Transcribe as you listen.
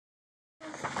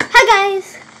Hi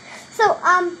guys! So,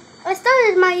 I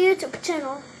started my YouTube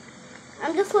channel.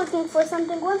 I'm just looking for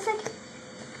something. 1 second.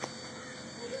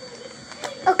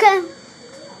 Okay.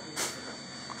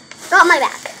 Got my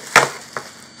back.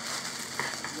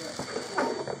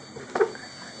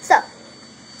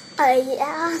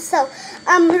 So,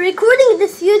 recording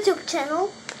this YouTube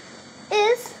channel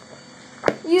is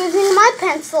using my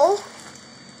pencil.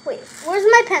 Wait, where's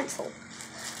my pencil?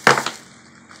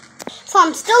 So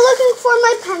I'm still looking for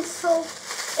my pencil,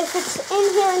 if it's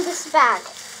in here in this bag.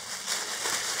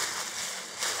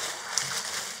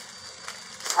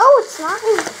 Oh, it's not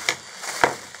in.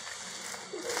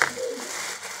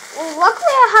 Well,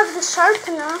 luckily I have the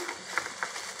sharpener.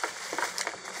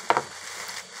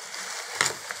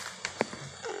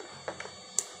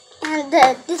 And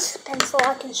this pencil,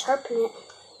 I can sharpen it.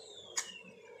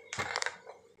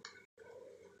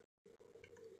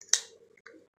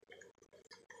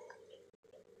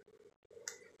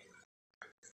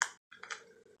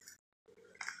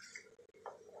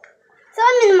 So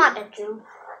I'm in my bedroom.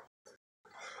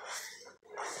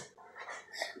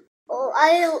 Well,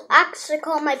 I'll actually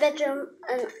call my bedroom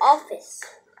an office.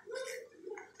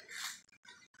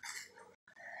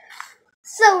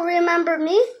 So remember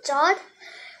me, Jod,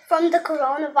 from the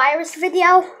coronavirus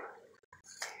video?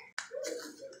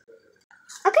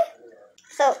 Okay,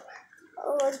 so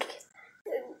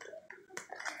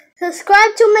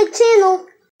subscribe to my channel.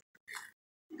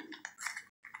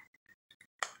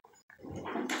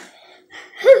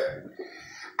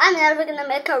 I'm never gonna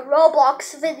make a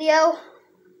Roblox video,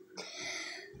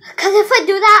 cause if I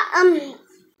do that,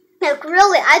 like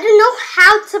really, I don't know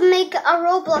how to make a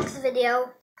Roblox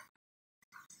video.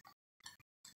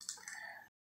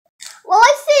 Well,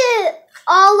 I see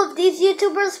all of these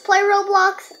YouTubers play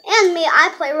Roblox, and me, I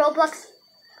play Roblox.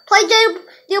 Do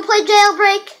you play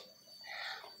Jailbreak?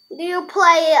 Do you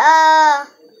play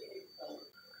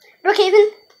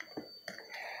Brookhaven?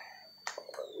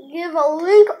 Give a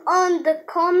link on the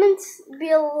comments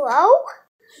below.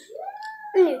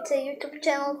 New to YouTube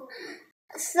channel,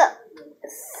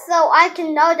 so I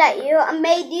can know that you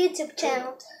made YouTube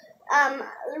channel.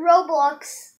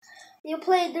 Roblox. You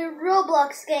play the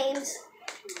Roblox games.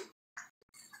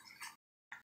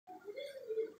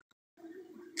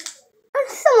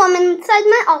 There's a woman inside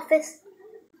my office.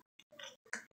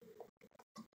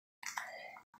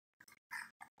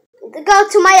 Go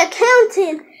to my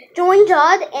accountant, join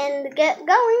Jod, and get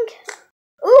going.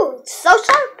 Ooh, it's so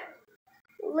sharp.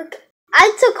 Look, I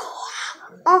took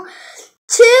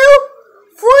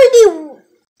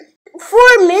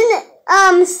 2:44 minutes,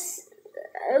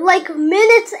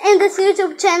 minutes in this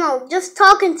YouTube channel, just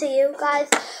talking to you guys.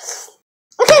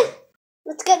 Okay,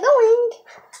 let's get going.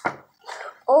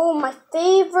 Oh, my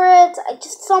favorite. I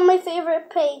just saw my favorite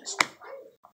page.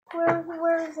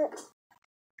 Where is it?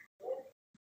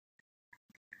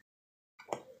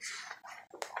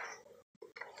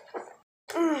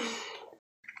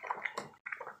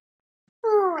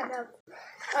 Oh, no.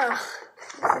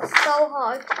 This is so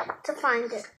hard to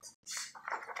find it.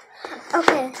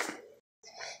 Okay.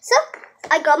 So,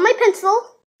 I got my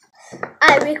pencil.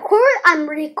 I'm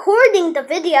recording the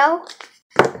video.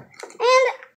 And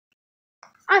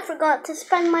I forgot to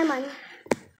spend my money.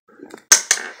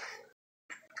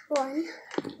 1,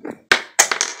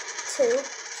 2,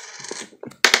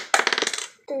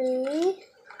 3,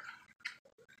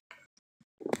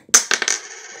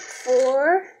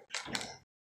 4.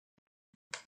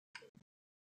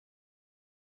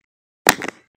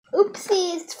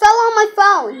 Oopsies, it fell on my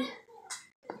phone.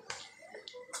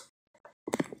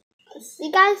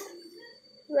 See guys?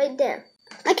 Right there.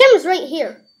 My camera's right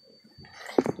here.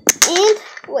 And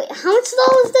wait, how much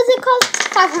dollars does it cost?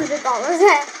 $500.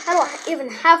 I don't even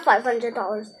have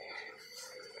 $500.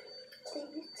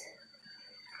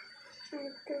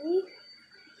 3,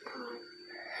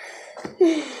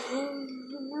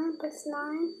 9 plus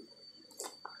 9.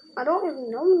 I don't even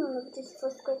know none of these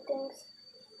first grade things.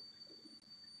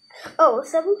 Oh,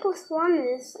 7 plus 1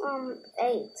 is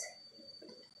 8.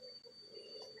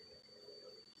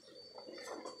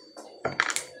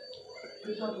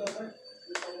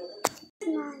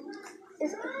 Nine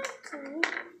is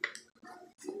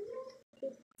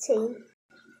 18.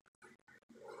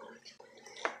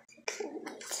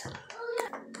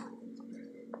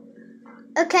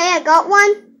 Okay, I got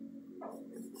one.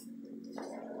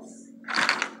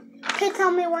 Okay,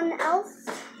 tell me one else.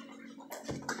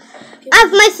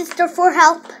 Ask my sister for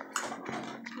help.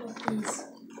 No, please.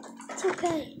 It's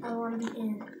okay. I want to be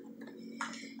in.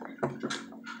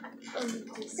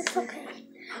 It's okay.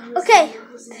 Okay.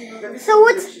 So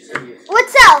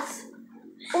what's else?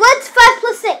 What's 5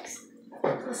 plus 6?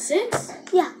 6?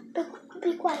 Yeah.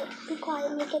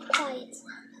 quiet, make it quiet.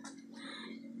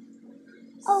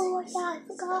 Oh yeah, I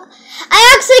forgot.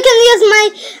 I actually can use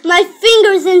my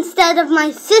fingers instead of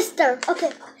my sister.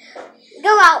 Okay,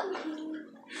 go out.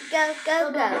 Go.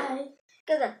 Bye.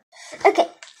 Go. Okay,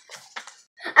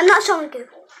 I'm not showing you.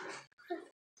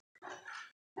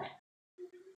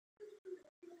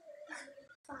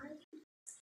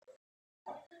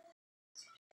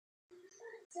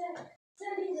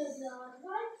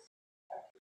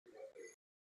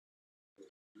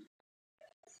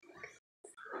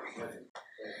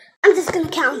 I'm just gonna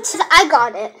count. I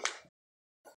got it.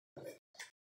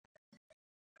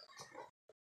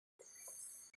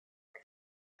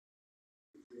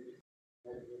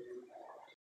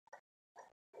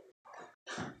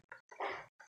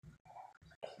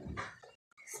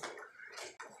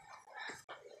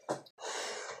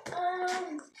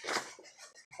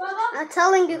 I'm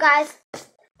telling you guys,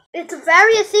 it's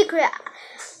very a secret.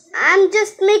 I'm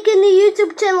just making a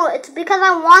YouTube channel. It's because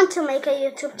I want to make a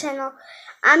YouTube channel.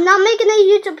 I'm not making a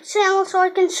YouTube channel so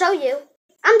I can show you.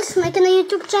 I'm just making a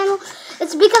YouTube channel.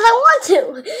 It's because I want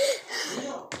to.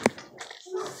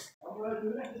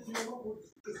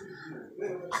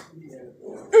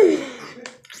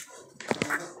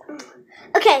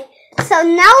 Okay, so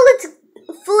now let's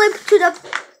flip to the...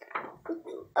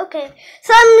 Okay,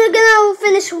 so I'm gonna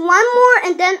finish one more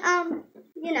and then, then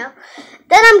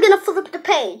I'm gonna flip the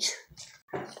page.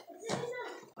 Okay,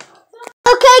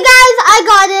 guys, I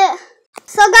got it.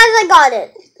 So, guys, I got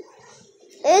it.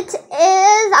 It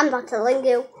is... I'm not telling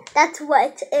you. That's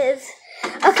what it is.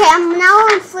 Okay,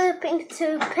 I'm flipping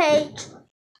to page...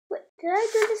 Wait, did I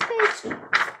do this page?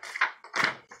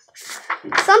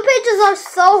 Some pages are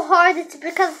so hard. It's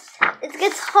because it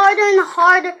gets harder and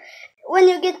harder when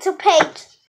you get to page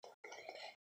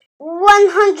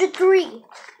 103.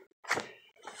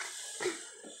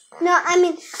 No, I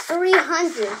mean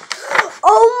 300.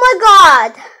 Oh my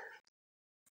God!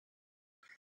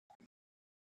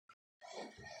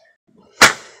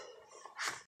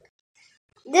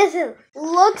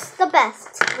 Looks the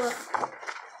best. Can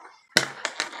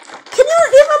you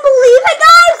even believe it,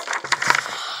 guys?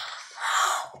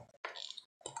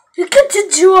 You get to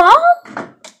draw?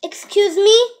 Excuse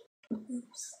me?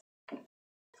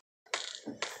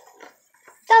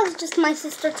 That was just my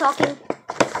sister talking.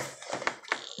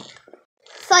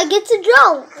 So I get to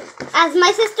draw, as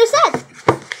my sister said.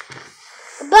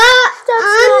 But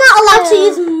I'm not allowed to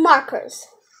use markers.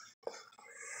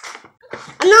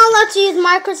 I'm not allowed to use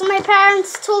markers. My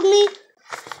parents told me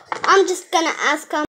I'm just gonna ask them.